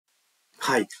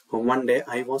Hi, one day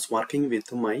I was working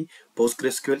with my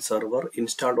PostgreSQL server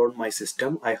installed on my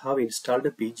system. I have installed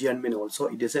pgAdmin also.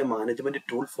 It is a management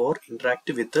tool for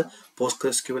interact with the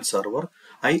PostgreSQL server.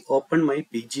 I opened my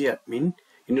pgAdmin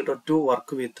in order to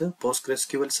work with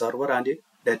PostgreSQL server and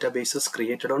databases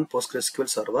created on PostgreSQL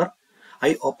server.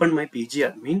 I opened my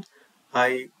pgAdmin.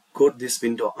 I got this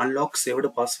window, unlock saved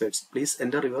passwords. Please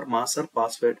enter your master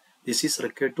password. This is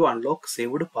required to unlock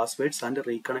saved passwords and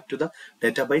reconnect to the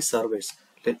database servers.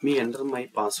 Let me enter my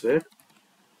password.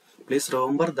 Please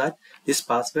remember that this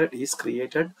password is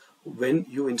created when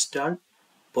you install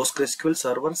PostgreSQL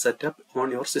server setup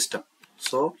on your system.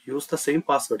 So use the same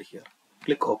password here.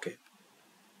 Click OK.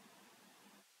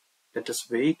 Let us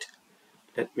wait.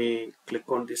 Let me click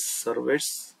on this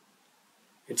servers.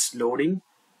 It's loading.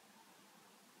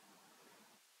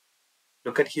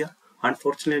 Look at here.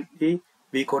 Unfortunately,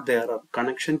 we got the error.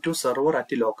 Connection to server at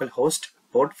localhost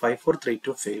port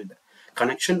 5432 failed.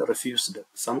 Connection refused.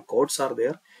 Some codes are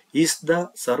there. Is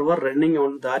the server running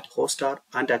on that host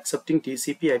and accepting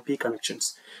TCP IP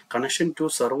connections? Connection to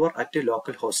server at a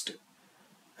localhost.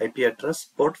 IP address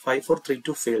port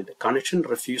 5432 failed. Connection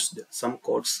refused. Some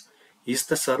codes. Is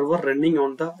the server running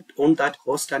on that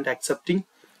host and accepting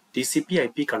TCP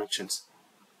IP connections?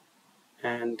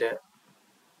 And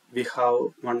we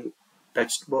have one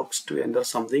text box to enter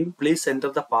something. Please enter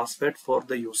the password for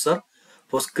the user.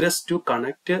 Postgres to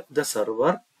connect the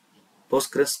server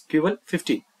PostgreSQL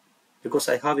 15, because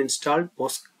I have installed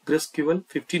PostgreSQL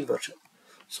 15 version.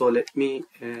 So let me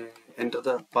enter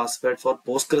the password for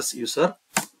Postgres user.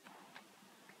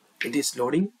 It is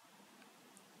loading.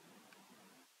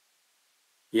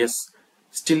 Yes,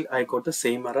 still I got the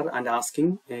same error and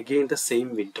asking again the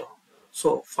same window.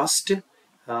 So first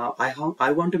I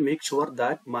want to make sure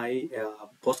that my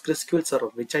PostgreSQL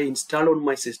server which I installed on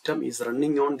my system is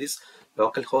running on this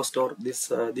localhost or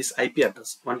this IP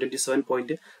address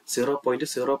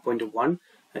 127.0.0.1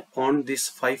 on this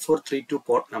 5432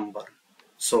 port number.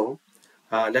 So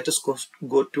let us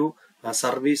go to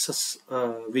services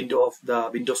window of the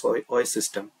Windows OS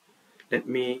system. Let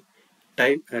me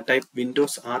type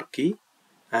Windows R key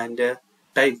and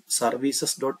type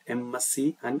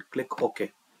services.msc and click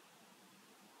OK.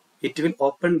 It will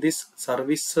open this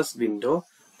services window.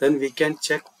 Then we can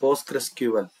check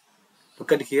PostgreSQL.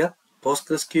 Look at here,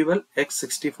 PostgreSQL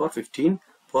x6415,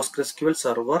 PostgreSQL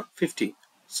server 15.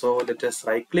 So let us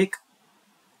right click.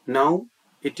 Now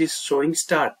it is showing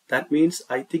start. That means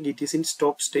I think it is in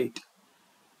stop state.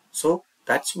 So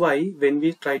that's why when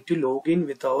we try to log in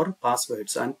with our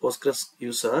passwords and Postgres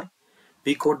user,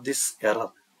 we got this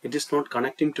error. It is not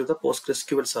connecting to the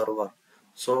PostgreSQL server.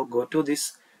 So go to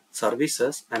this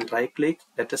services and right click.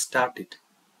 Let us start it.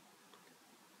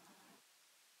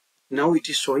 Now it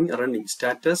is showing running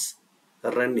status,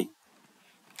 running.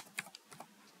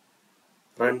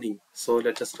 So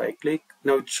let us right click.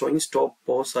 Now it's showing stop,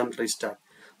 pause and restart.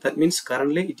 That means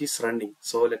currently it is running.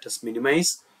 So let us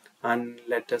minimize and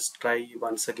let us try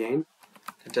once again.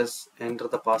 Let us enter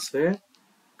the password.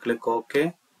 Click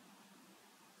OK.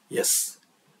 Yes,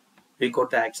 we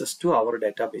got access to our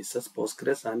databases,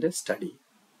 Postgres and study.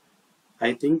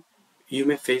 I think you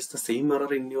may face the same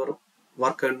error in your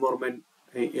work environment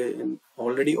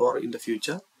already or in the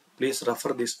future. Please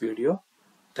refer this video.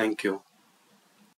 Thank you.